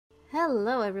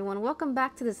Hello everyone, welcome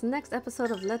back to this next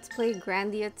episode of Let's Play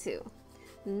Grandia 2.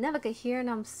 Nevyka here, and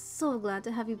I'm so glad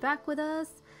to have you back with us.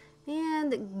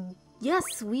 And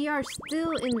yes, we are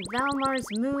still in Valmar's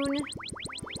moon.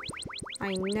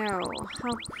 I know,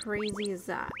 how crazy is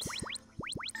that?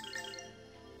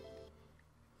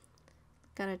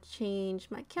 Gotta change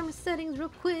my camera settings real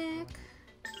quick.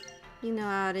 You know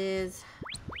how it is.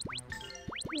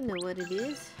 You know what it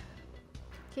is.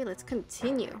 Okay, let's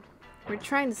continue. We're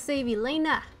trying to save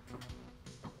Elena.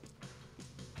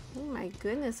 Oh my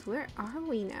goodness, where are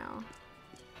we now?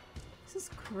 This is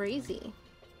crazy.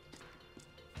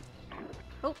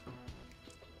 Oh,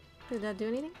 did that do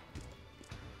anything?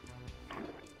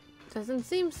 Doesn't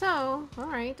seem so.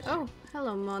 Alright. Oh,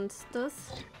 hello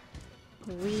monsters.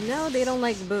 We know they don't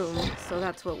like boom, so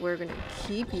that's what we're gonna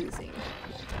keep using.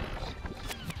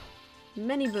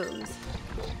 Many booms.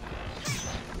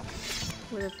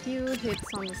 With a few hits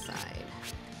on the side.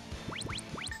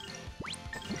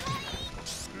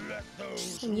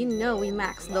 And you know we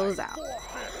maxed those out.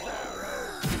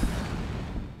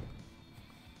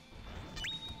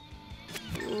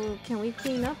 Ooh, can we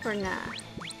clean up or not?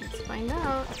 Let's find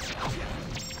out.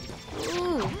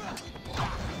 Ooh.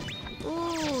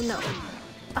 Ooh, no.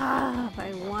 Ah,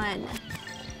 by one.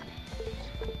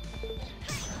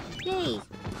 Yay!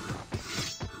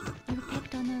 You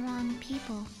picked on the wrong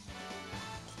people.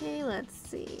 Okay, let's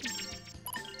see.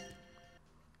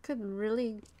 Could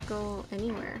really go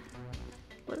anywhere.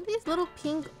 What do these little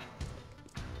pink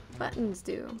buttons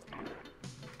do?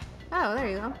 Oh, there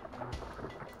you go.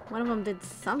 One of them did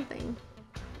something.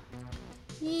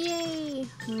 Yay!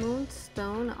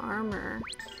 Moonstone armor.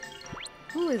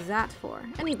 Who is that for?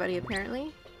 Anybody,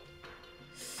 apparently.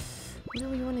 Who do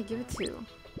we want to give it to?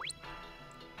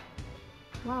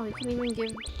 Wow, we can even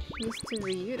give this to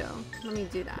Ryudo. Let me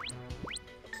do that.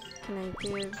 Can I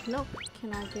give... Nope.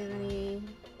 Can I give any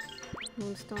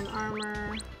moonstone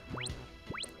armor?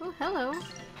 Oh, hello.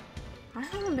 I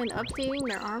haven't been updating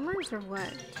their armors or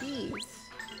what? Jeez.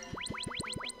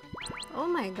 Oh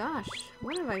my gosh.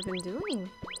 What have I been doing?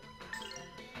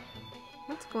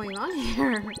 What's going on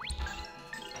here?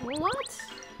 What?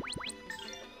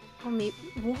 Oh, maybe...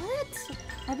 What?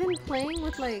 I've been playing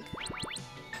with, like,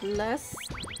 less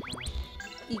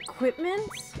equipment?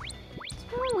 What's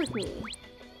wrong with me?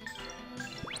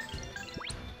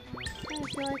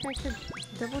 I feel like I should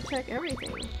double check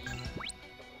everything.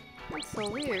 That's so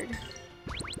weird.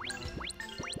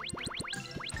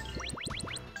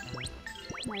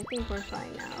 I think we're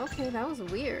fine now. Okay, that was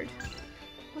weird.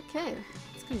 Okay,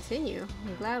 let's continue.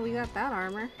 I'm glad we got that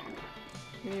armor.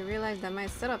 Made me realize that my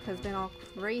setup has been all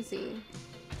crazy.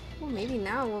 Well, maybe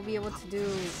now we'll be able to do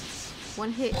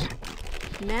one-hit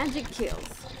magic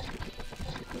kills.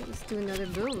 Okay, let's do another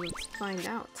boom. Let's find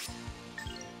out.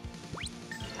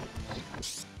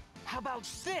 How about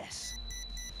this?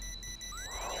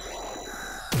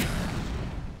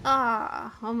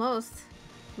 Ah, almost.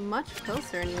 Much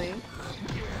closer anyway.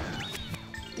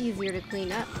 Easier to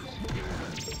clean up.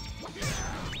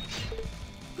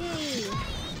 Yay!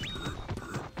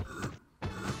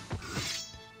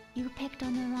 You picked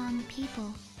on the wrong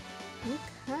people.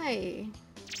 Okay.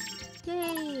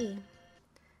 Yay!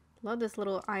 Love this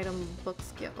little item book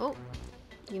skill. Oh,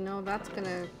 you know that's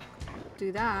gonna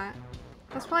do that.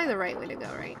 That's probably the right way to go,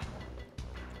 right?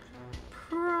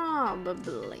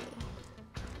 Probably.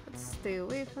 Let's stay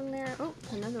away from there. Oh,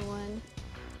 another one.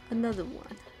 Another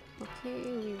one.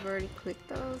 Okay, we've already clicked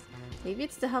those. Maybe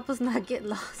it's to help us not get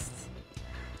lost.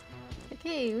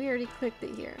 Okay, we already clicked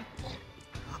it here.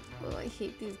 Oh, I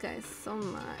hate these guys so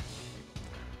much.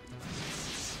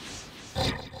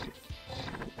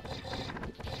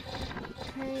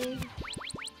 Okay.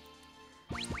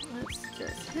 Let's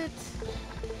just hit.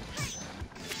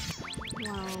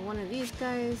 Wow, one of these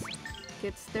guys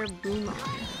gets their boom on. O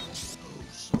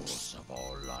source of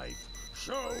all life,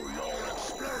 show your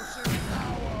explosive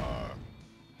power!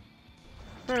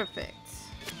 Perfect.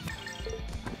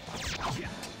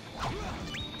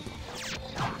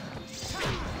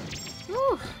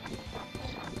 Woo!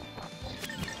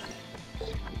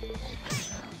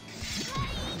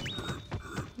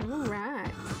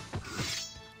 Alright.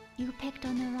 You picked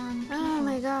on the wrong people. Oh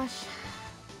my gosh.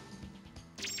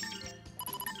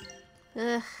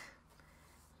 Ugh.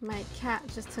 My cat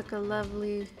just took a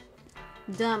lovely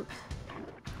dump.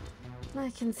 I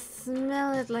can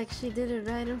smell it like she did it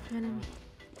right in front of me.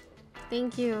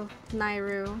 Thank you,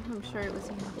 Nairu. I'm sure it was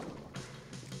you.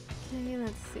 Okay,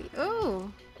 let's see.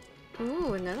 Oh!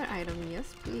 Ooh, another item.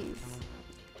 Yes, please.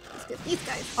 Let's get these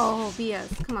guys. Oh,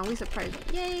 BS. Come on, we surprised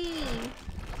them. Yay!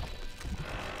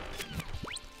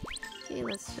 Okay,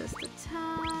 let's just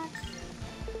attack.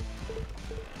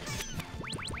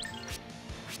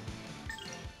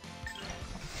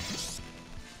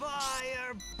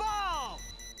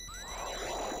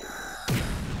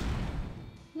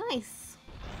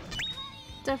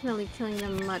 definitely killing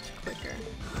them much quicker.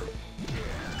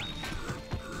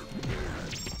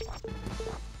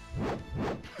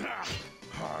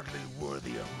 Hardly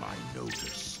worthy of my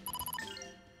notice.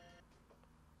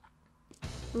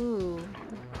 Ooh,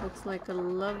 looks like a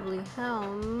lovely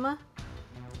helm.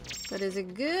 But is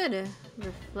it good?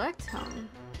 Reflect helm.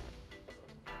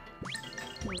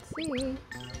 Let's see.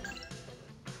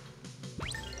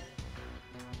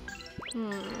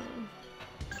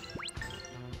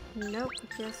 Nope,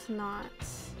 guess not.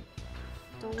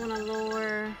 Don't want to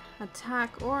lower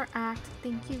attack or act.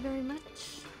 Thank you very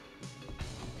much.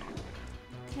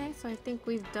 Okay, so I think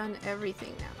we've done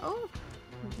everything now. Oh,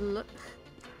 look.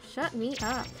 Shut me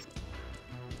up.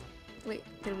 Wait,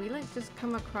 did we like just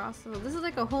come across? Oh, this is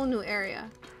like a whole new area.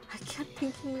 I kept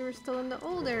thinking we were still in the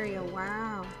old area.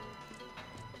 Wow.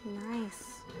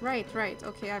 Nice. Right.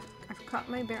 Okay, I've caught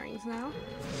my bearings now.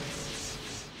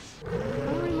 I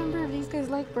don't remember if these guys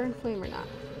like burn flame or not.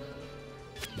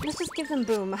 Let's just give them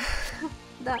boom.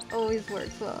 That always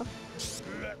works well.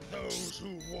 Let those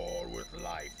who war with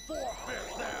life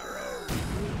forfeit their own.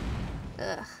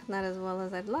 Ugh, not as well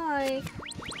as I'd like.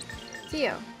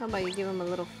 Tio, how about you give him a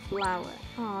little flower?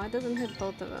 Oh, it doesn't hit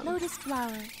both of them. Lotus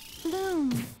flower.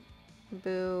 Bloom.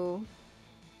 Boo.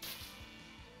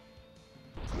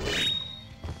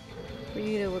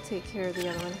 Ryuta will take care of the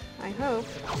other one. I hope.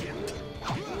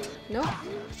 Nope.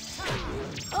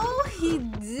 Oh, he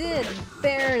did!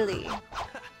 Barely.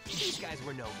 These guys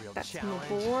were no real That's challenge.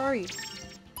 my boy.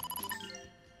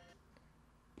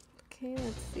 Okay,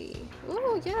 let's see.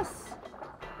 Oh, yes!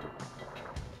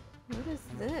 What is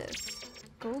this?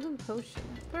 Golden potion.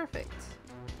 Perfect.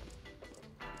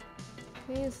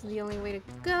 Okay, this is the only way to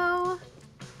go.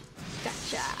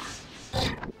 Gotcha!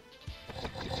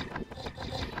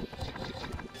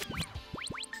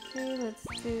 Okay, let's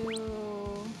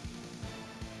do...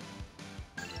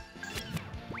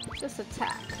 just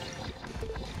attack.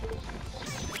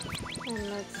 And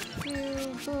let's do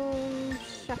boom,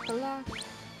 shakalak.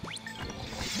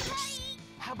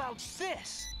 How about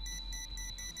this?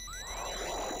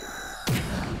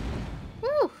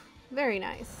 Woo! Very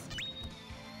nice.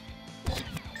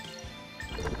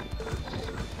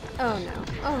 Oh no.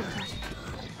 Oh gosh.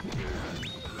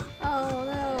 Oh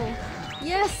no.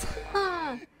 Yes!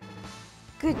 Ha!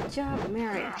 Good job,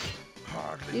 Mary.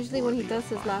 Hardly Usually when he worthy does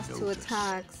of his my last two notice.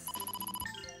 attacks,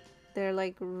 they're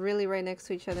like really right next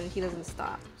to each other and he doesn't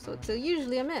stop. So it's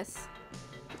usually a miss.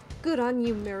 Good on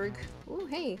you, Merg. Oh,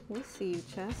 hey, we see you,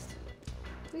 Chest.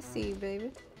 We see you,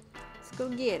 baby. Let's go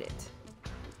get it.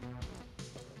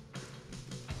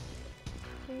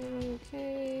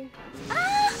 Okay.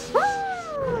 Ah!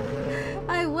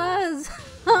 I was!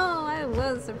 Oh, I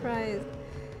was surprised.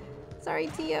 Sorry,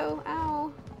 Tio.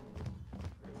 Ow.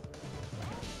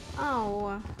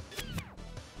 Ow.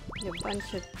 You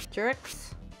bunch of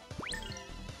jerks.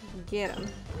 Get him.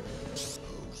 O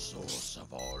source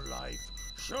of all life,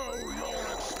 show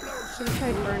your explosive Should have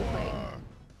tried burn flame.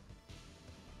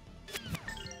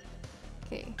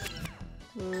 Okay.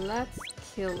 Let's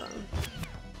kill him.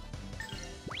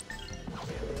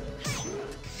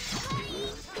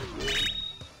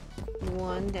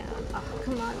 One down. Oh,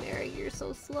 come on, Mary. You're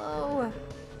so slow.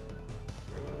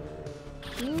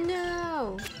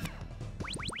 No!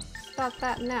 Stop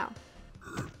that now.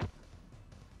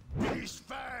 These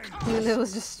fangs. Even though it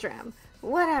was just Stram.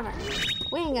 Whatever.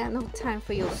 We ain't got no time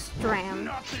for your Stram.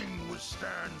 Nothing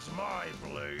withstands my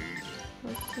blade.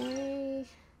 Okay.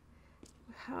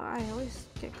 How I always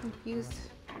get confused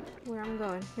where I'm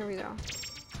going. Here we go.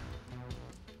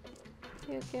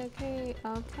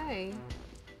 Okay.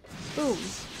 Boom.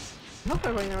 Hope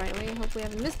we're going the right way. Hope we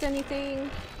haven't missed anything.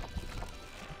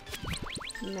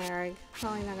 Merg.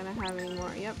 Probably not gonna have any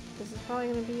more. Yep. This is probably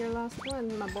gonna be your last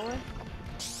one, my boy. O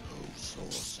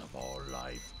source of all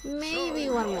life, Maybe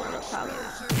show one your more, but probably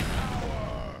not. explosive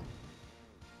power.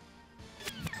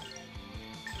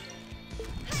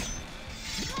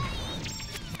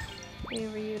 Hey,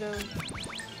 Ryuto.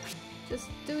 Just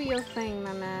do your thing,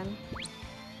 my man.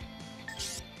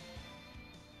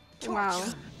 Wow.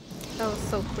 That was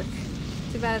so quick.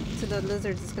 Too bad to the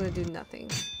lizards it's gonna do nothing.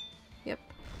 Yep.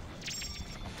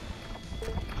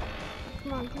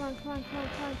 Come on.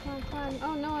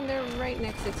 Oh no, and they're right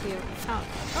next to you. Ouch.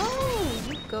 Oh,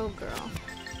 you go, girl.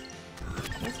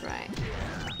 That's right.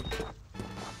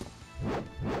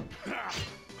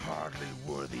 Hardly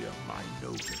worthy of my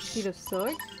notice. Sheet of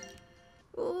sword?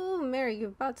 Ooh, Mary, you're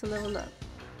about to level up.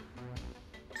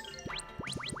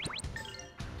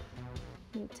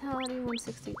 Mentality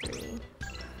 163.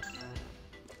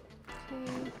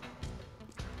 Okay.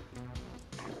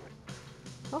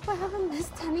 Hope I haven't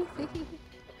missed anything.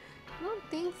 I don't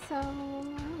think so. I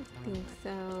don't think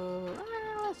so.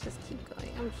 Let's just keep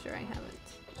going. I'm sure I haven't.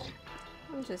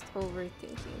 I'm just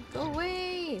overthinking. Go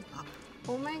away!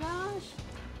 Oh my gosh!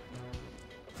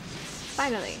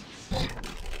 Finally!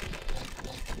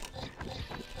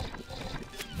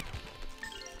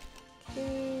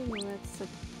 Okay, let's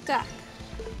attack.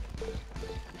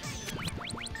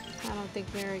 I don't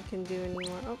think Mary can do any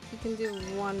more. Oh, he can do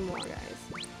one more, guys.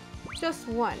 Just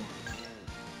one.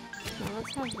 Now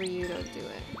let's have Ryudo do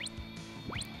it.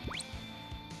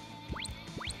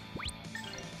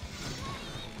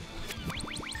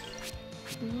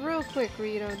 Real quick,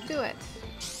 Ryudo, do it.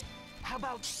 How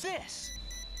about this?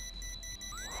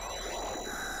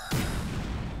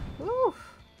 Woo!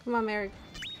 Come on, Mary.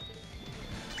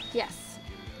 Yes.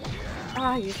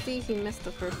 Ah, you see, he missed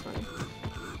the first one.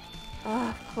 Ah,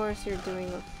 of course you're doing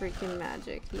a freaking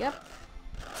magic. Yep.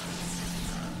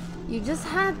 You just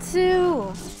had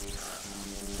to!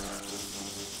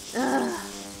 Ugh.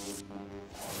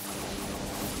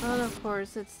 Well, of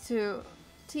course, it's to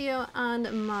Tio and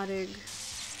Madig.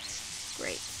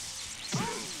 Great.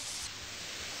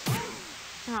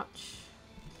 Ouch.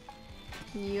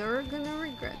 You're gonna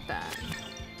regret that.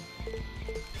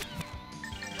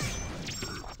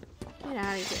 Get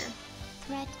out of here.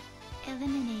 Threat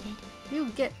eliminated. You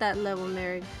get that level,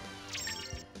 Mary.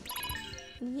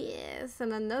 Yes,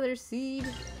 and another seed.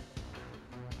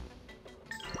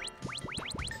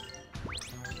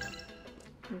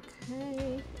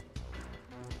 Okay.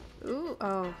 Ooh,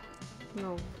 oh.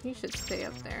 No, you should stay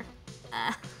up there.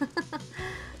 Ah.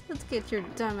 Let's get your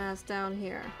dumbass down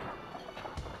here.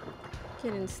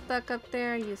 Getting stuck up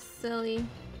there, you silly.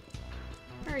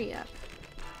 Hurry up.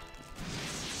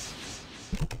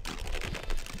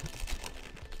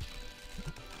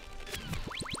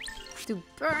 To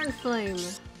burn flame.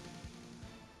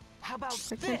 How about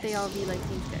Why can't they this? all be like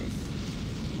these guys?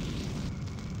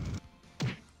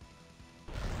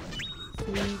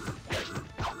 Sweet.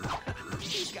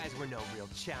 These guys were no real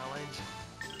challenge.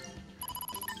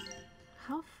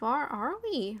 How far are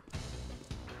we?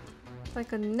 It's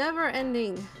like a never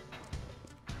ending.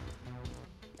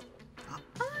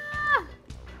 Ah!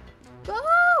 Go!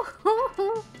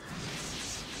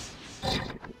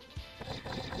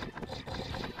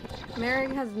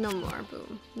 Mary has no more.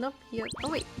 Boom. Nope. He has, oh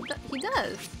wait, he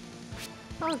does.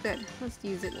 Oh good. Let's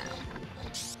use it now.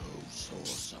 O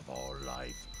source of all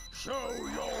life, show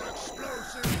your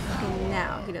explosive power. Okay,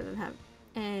 now he doesn't have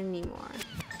any more.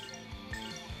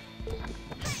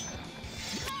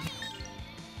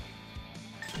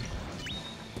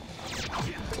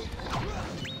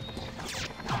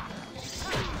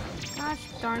 Gosh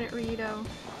darn it, Rito.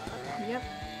 Yep.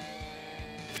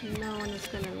 No one is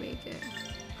gonna make it.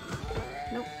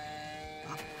 Nope.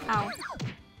 Ow.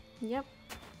 Yep.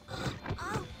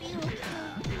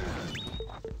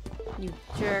 You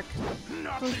jerk.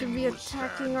 Supposed to be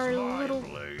attacking our little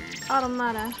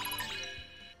automata.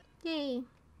 Yay.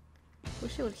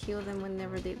 Wish it would heal them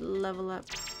whenever they level up.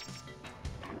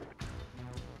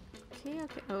 Okay,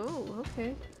 okay. Oh,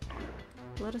 okay.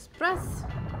 Let us press.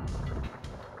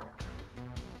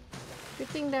 Good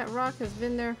thing that rock has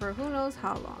been there for who knows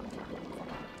how long.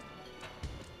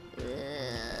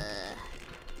 Ugh.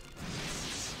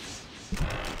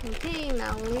 Okay,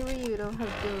 now only Ryudo has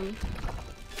boom.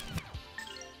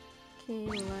 Okay,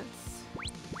 let's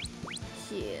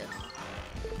kill.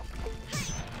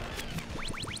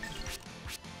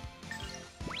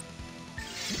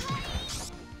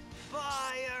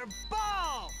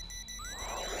 Fireball!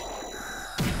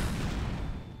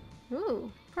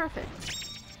 Ooh, perfect.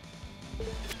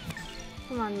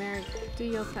 Come on, Merrick, do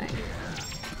your thing.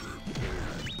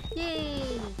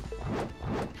 Yay!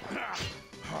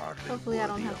 Hopefully I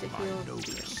don't have to heal.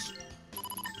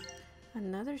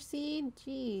 Another seed?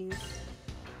 Jeez.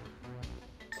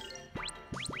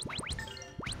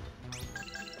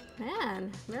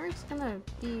 Man, Merrick's gonna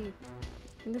be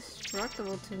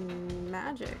indestructible to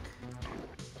magic.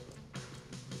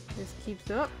 This keeps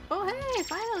up. Oh hey,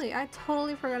 finally! I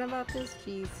totally forgot about this.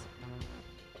 Jeez.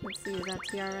 Let's see, is that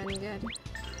tiara any good?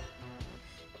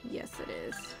 Yes, it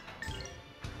is.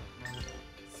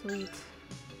 Sweet.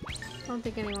 I don't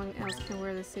think anyone else can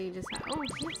wear the sage's hat. Oh,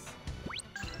 yes.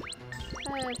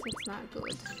 But it's not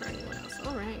good for anyone else.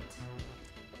 Alright.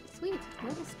 Sweet,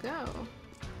 let us go.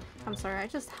 I'm sorry, I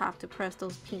just have to press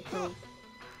those pink little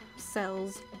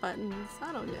cells buttons.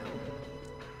 I don't know.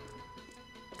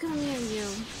 Come here, you.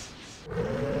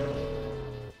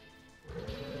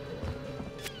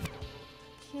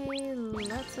 Okay,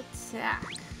 let's attack.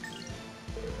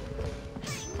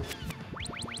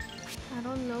 I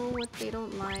don't know what they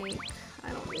don't like. I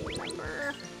don't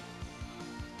remember.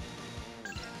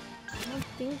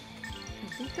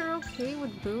 I think they're okay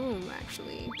with Boom,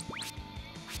 actually.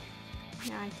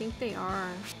 Yeah, I think they are.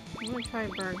 I'm gonna try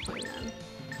Burn Point then.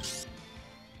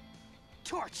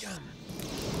 Torch!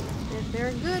 If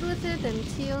they're good with it, then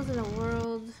Teals in the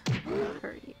world will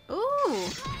hurt you. Ooh!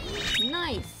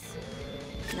 Nice!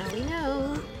 Now we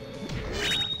know.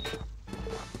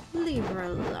 Leave her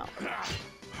alone.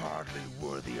 Hardly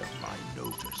worthy of my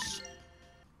notice.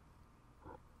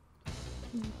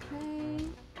 Okay.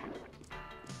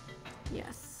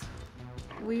 Yes.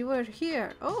 We were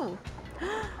here. Oh!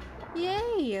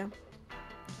 Yay!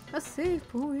 A save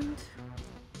point.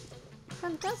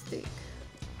 Fantastic.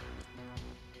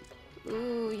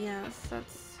 Ooh, yes,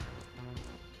 that's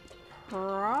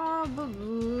probably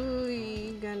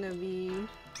gonna be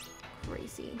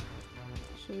crazy.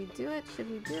 Should we do it? Should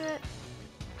we do it?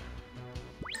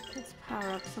 Let's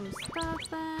power up some stuff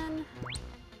then.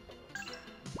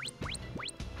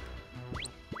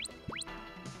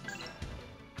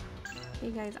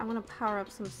 Hey guys, I'm gonna power up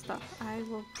some stuff. I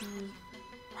will be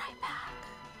right back.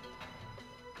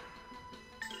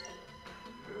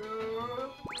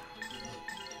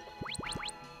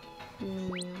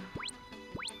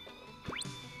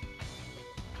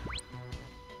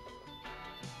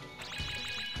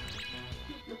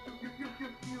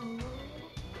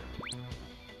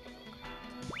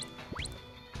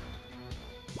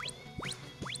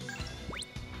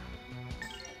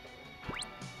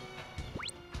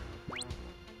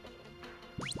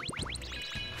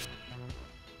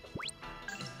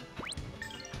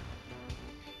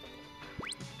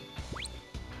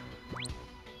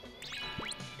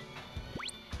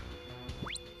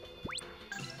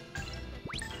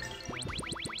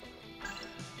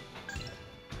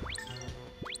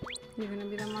 You're gonna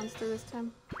be the monster this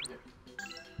time?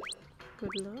 Good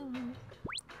luck.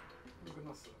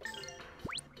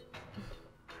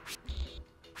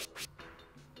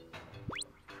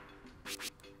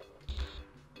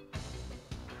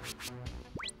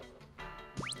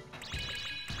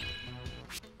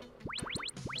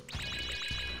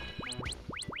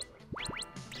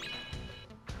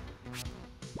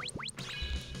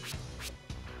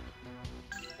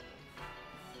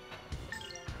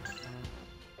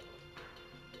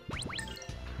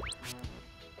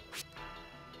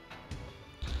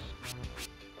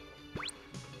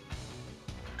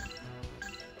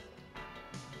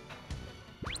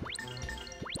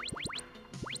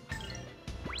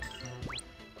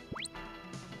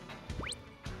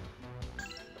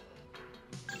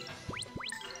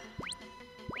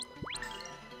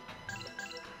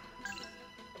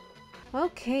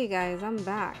 Okay guys, I'm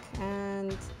back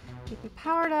and we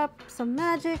powered up some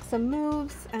magic, some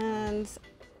moves, and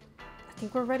I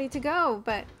think we're ready to go.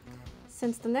 But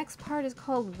since the next part is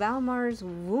called Valmar's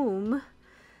Womb,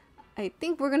 I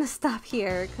think we're gonna stop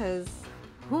here because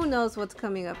who knows what's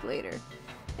coming up later.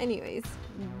 Anyways,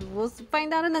 we'll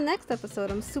find out in the next episode.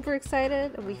 I'm super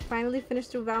excited. We finally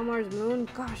finished through Valmar's Moon.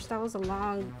 Gosh, that was a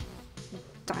long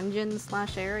dungeon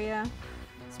slash area.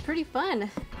 It's pretty fun.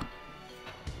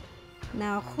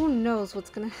 Now, who knows what's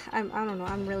gonna... I don't know.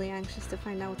 I'm really anxious to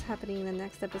find out what's happening in the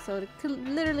next episode. It could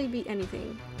literally be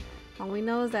anything. All we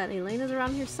know is that Elena's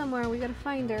around here somewhere. We gotta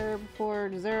find her before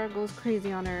Zara goes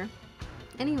crazy on her.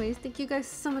 Anyways, thank you guys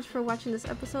so much for watching this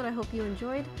episode. I hope you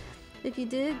enjoyed. If you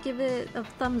did, give it a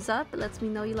thumbs up. It lets me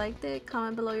know you liked it.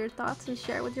 Comment below your thoughts and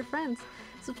share it with your friends.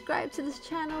 Subscribe to this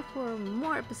channel for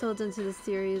more episodes into this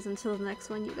series. Until the next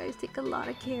one, you guys take a lot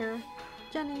of care.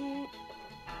 Jenny!